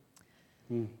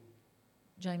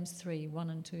 James 3, 1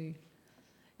 and 2.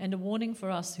 And a warning for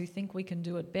us who think we can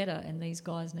do it better, and these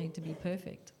guys need to be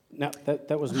perfect. Now,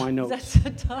 that was my note.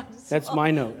 That's my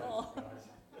note.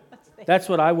 That's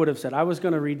what I would have said. I was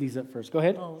going to read these at first. Go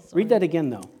ahead. Read that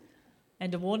again, though.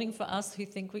 And a warning for us who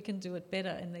think we can do it better,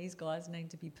 and these guys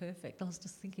need to be perfect. I was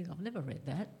just thinking, I've never read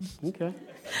that. Okay.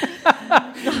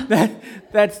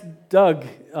 That's Doug.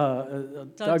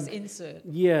 Doug's insert.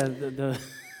 Yeah, the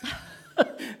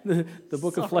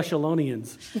book of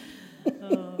Fleshalonians.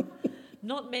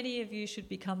 Not many of you should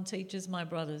become teachers, my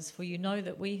brothers, for you know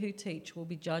that we who teach will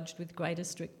be judged with greater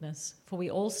strictness. For we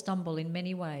all stumble in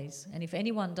many ways, and if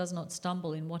anyone does not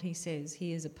stumble in what he says,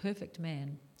 he is a perfect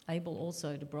man, able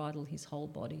also to bridle his whole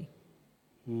body.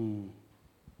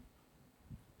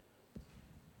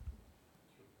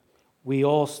 We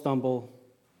all stumble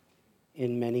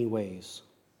in many ways.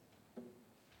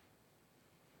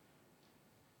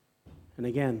 And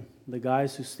again, the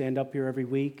guys who stand up here every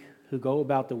week, who go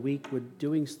about the week with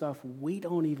doing stuff we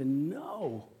don't even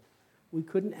know. We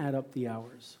couldn't add up the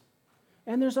hours.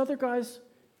 And there's other guys,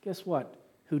 guess what,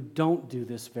 who don't do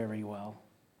this very well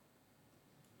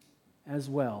as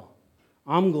well.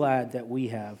 I'm glad that we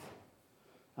have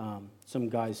some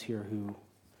guys here who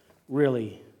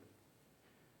really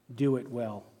do it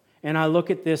well. And I look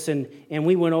at this, and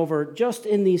we went over just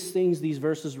in these things, these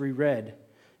verses we read,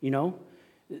 you know,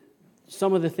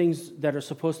 some of the things that are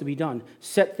supposed to be done.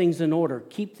 Set things in order,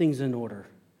 keep things in order,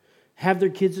 have their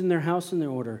kids in their house in their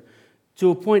order,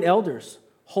 to appoint elders,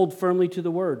 hold firmly to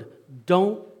the word,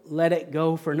 don't let it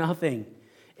go for nothing,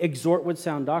 exhort with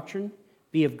sound doctrine,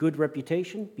 be of good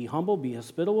reputation, be humble, be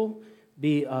hospitable,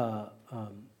 be a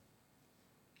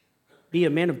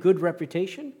man of good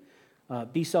reputation,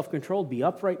 be self-controlled, be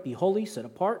upright, be holy, set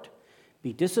apart,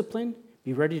 be disciplined,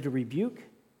 be ready to rebuke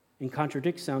and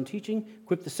contradict sound teaching,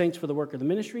 equip the saints for the work of the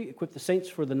ministry, equip the saints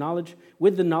for the knowledge,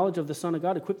 with the knowledge of the Son of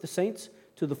God, equip the saints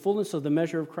to the fullness of the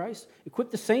measure of Christ, equip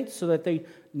the saints so that they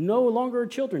no longer are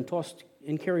children tossed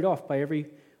and carried off by every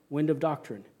wind of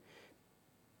doctrine.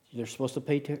 They're supposed to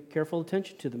pay careful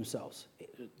attention to themselves,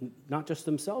 not just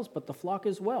themselves, but the flock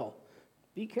as well.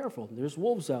 Be careful. There's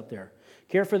wolves out there.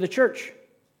 Care for the church,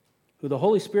 who the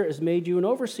Holy Spirit has made you an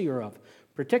overseer of.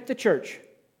 Protect the church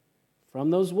from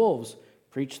those wolves.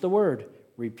 Preach the word,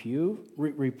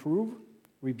 reprove,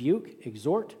 rebuke,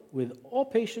 exhort with all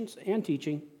patience and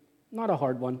teaching, not a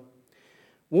hard one.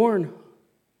 Warn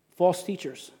false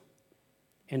teachers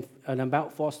and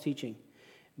about false teaching.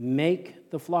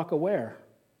 Make the flock aware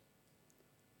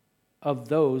of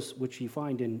those which you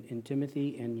find in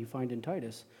Timothy and you find in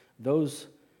Titus, those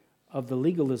of the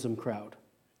legalism crowd.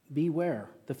 Beware,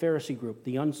 the Pharisee group,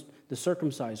 the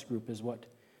circumcised group is what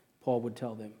Paul would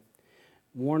tell them.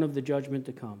 Warn of the judgment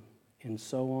to come, and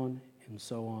so on, and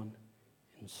so on,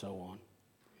 and so on.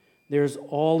 There's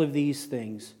all of these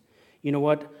things. You know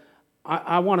what?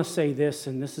 I want to say this,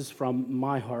 and this is from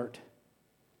my heart.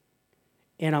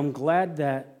 And I'm glad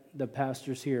that the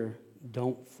pastors here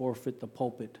don't forfeit the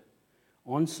pulpit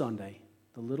on Sunday,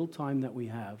 the little time that we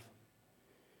have.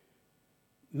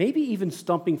 Maybe even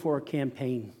stumping for a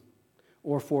campaign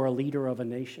or for a leader of a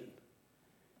nation.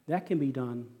 That can be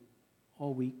done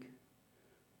all week,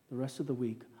 the rest of the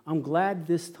week. I'm glad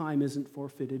this time isn't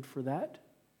forfeited for that,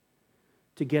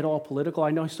 to get all political.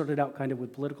 I know I started out kind of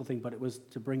with political thing, but it was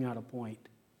to bring out a point.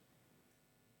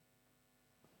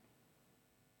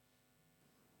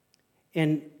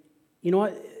 And you know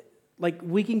what? Like,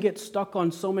 we can get stuck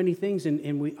on so many things,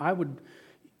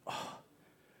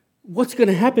 what's going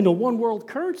to happen to one world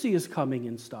currency is coming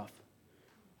and stuff.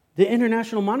 The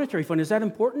International Monetary Fund, is that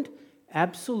important?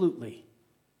 Absolutely.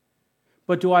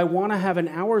 But do I want to have an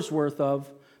hour's worth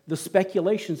of the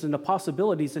speculations and the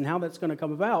possibilities and how that's going to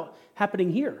come about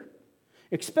happening here?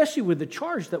 Especially with the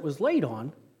charge that was laid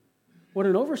on what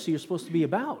an overseer is supposed to be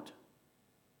about.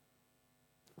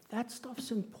 That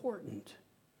stuff's important.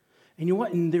 And you know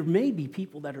what? And there may be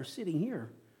people that are sitting here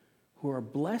who are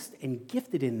blessed and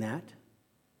gifted in that.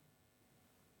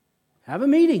 Have a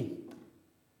meeting.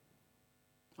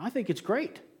 I think it's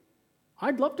great.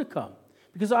 I'd love to come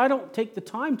because I don't take the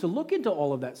time to look into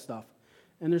all of that stuff.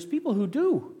 And there's people who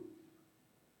do.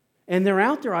 And they're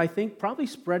out there, I think, probably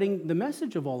spreading the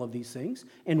message of all of these things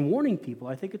and warning people.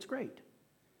 I think it's great.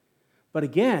 But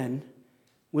again,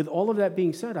 with all of that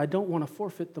being said, I don't want to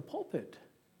forfeit the pulpit.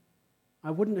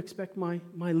 I wouldn't expect my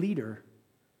leader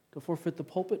to forfeit the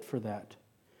pulpit for that.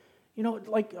 You know,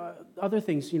 like other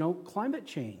things, climate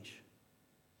change.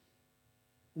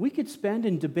 We could spend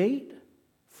and debate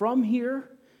from here,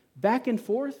 back and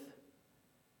forth,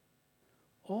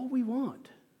 all we want.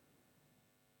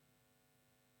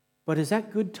 But is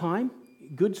that good time?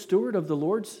 Good steward of the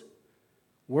Lord's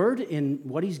word in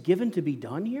what He's given to be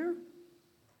done here?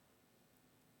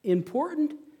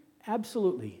 Important?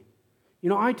 Absolutely.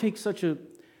 I take such a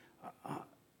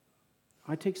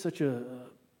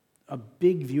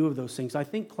big view of those things. I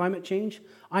think climate change,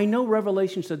 I know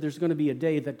Revelation said there's going to be a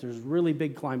day that there's really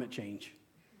big climate change.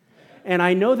 And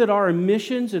I know that our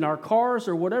emissions in our cars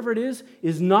or whatever it is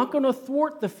not going to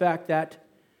thwart the fact that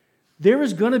there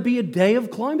is going to be a day of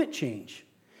climate change.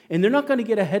 And they're not going to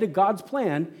get ahead of God's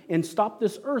plan and stop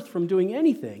this earth from doing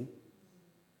anything.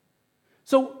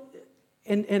 So,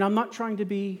 and I'm not trying to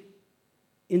be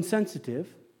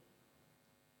insensitive,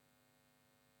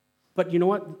 but you know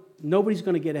what? Nobody's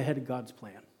going to get ahead of God's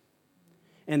plan.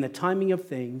 And the timing of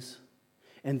things,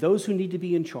 and those who need to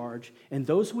be in charge, and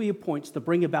those who He appoints to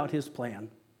bring about His plan.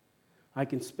 I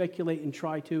can speculate and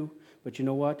try to, but you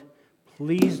know what?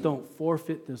 Please don't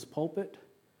forfeit this pulpit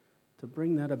to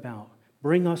bring that about.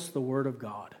 Bring us the Word of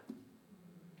God.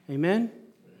 Amen?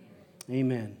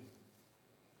 Amen.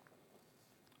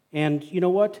 And you know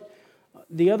what?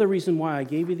 The other reason why I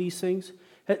gave you these things,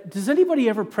 does anybody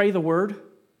ever pray the Word?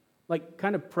 Like,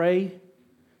 kind of pray?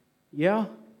 Yeah?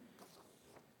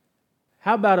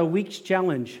 How about a week's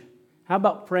challenge? How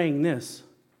about praying this?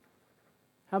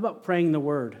 How about praying the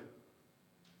Word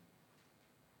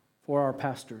for our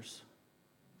pastors,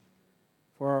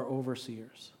 for our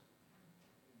overseers?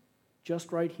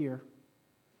 Just right here.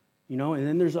 And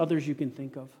then there's others you can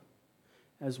think of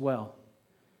as well.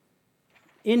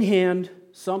 In hand,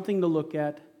 something to look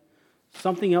at,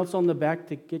 something else on the back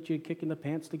to get you a kick in the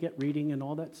pants to get reading and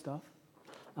all that stuff.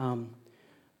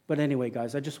 But anyway,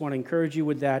 guys, I just want to encourage you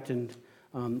with that. And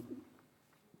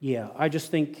I just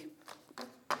think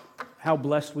how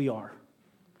blessed we are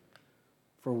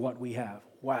for what we have.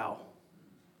 Wow.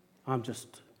 I'm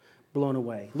just blown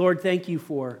away. Lord, thank you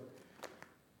for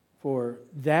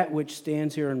that which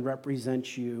stands here and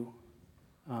represents you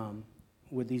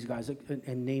with these guys,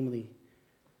 and namely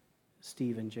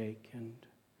Steve and Jake,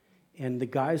 and the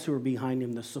guys who are behind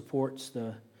him, the supports,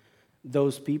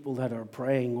 those people that are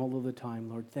praying all of the time.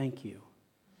 Lord, thank you.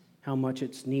 How much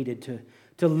it's needed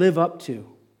to live up to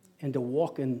and to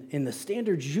walk in the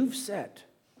standards you've set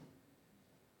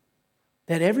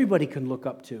that everybody can look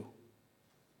up to.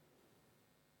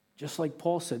 Just like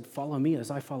Paul said, follow me as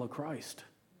I follow Christ.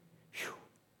 Whew.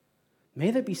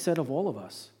 May that be said of all of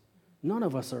us. None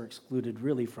of us are excluded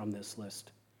really from this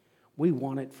list. We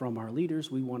want it from our leaders.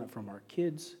 We want it from our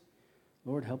kids.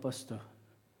 Lord, help us to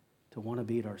want to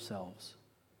be it ourselves.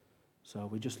 So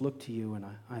we just look to you, and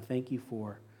I thank you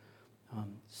for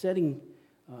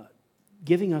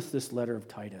giving us this letter of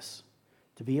Titus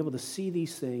to be able to see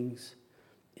these things,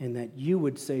 and that you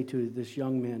would say to this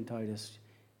young man, Titus,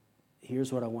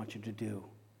 here's what I want you to do.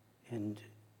 And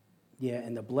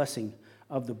the blessing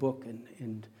of the book,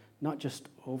 and not just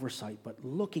oversight, but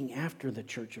looking after the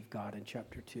church of God in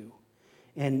chapter 2.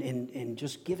 and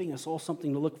just giving us all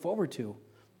something to look forward to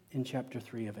in chapter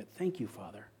 3 of it. Thank you,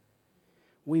 Father.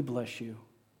 We bless you.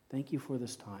 Thank you for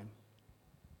this time.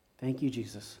 Thank you,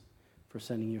 Jesus, for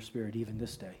sending your Spirit even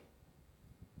this day.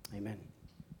 Amen.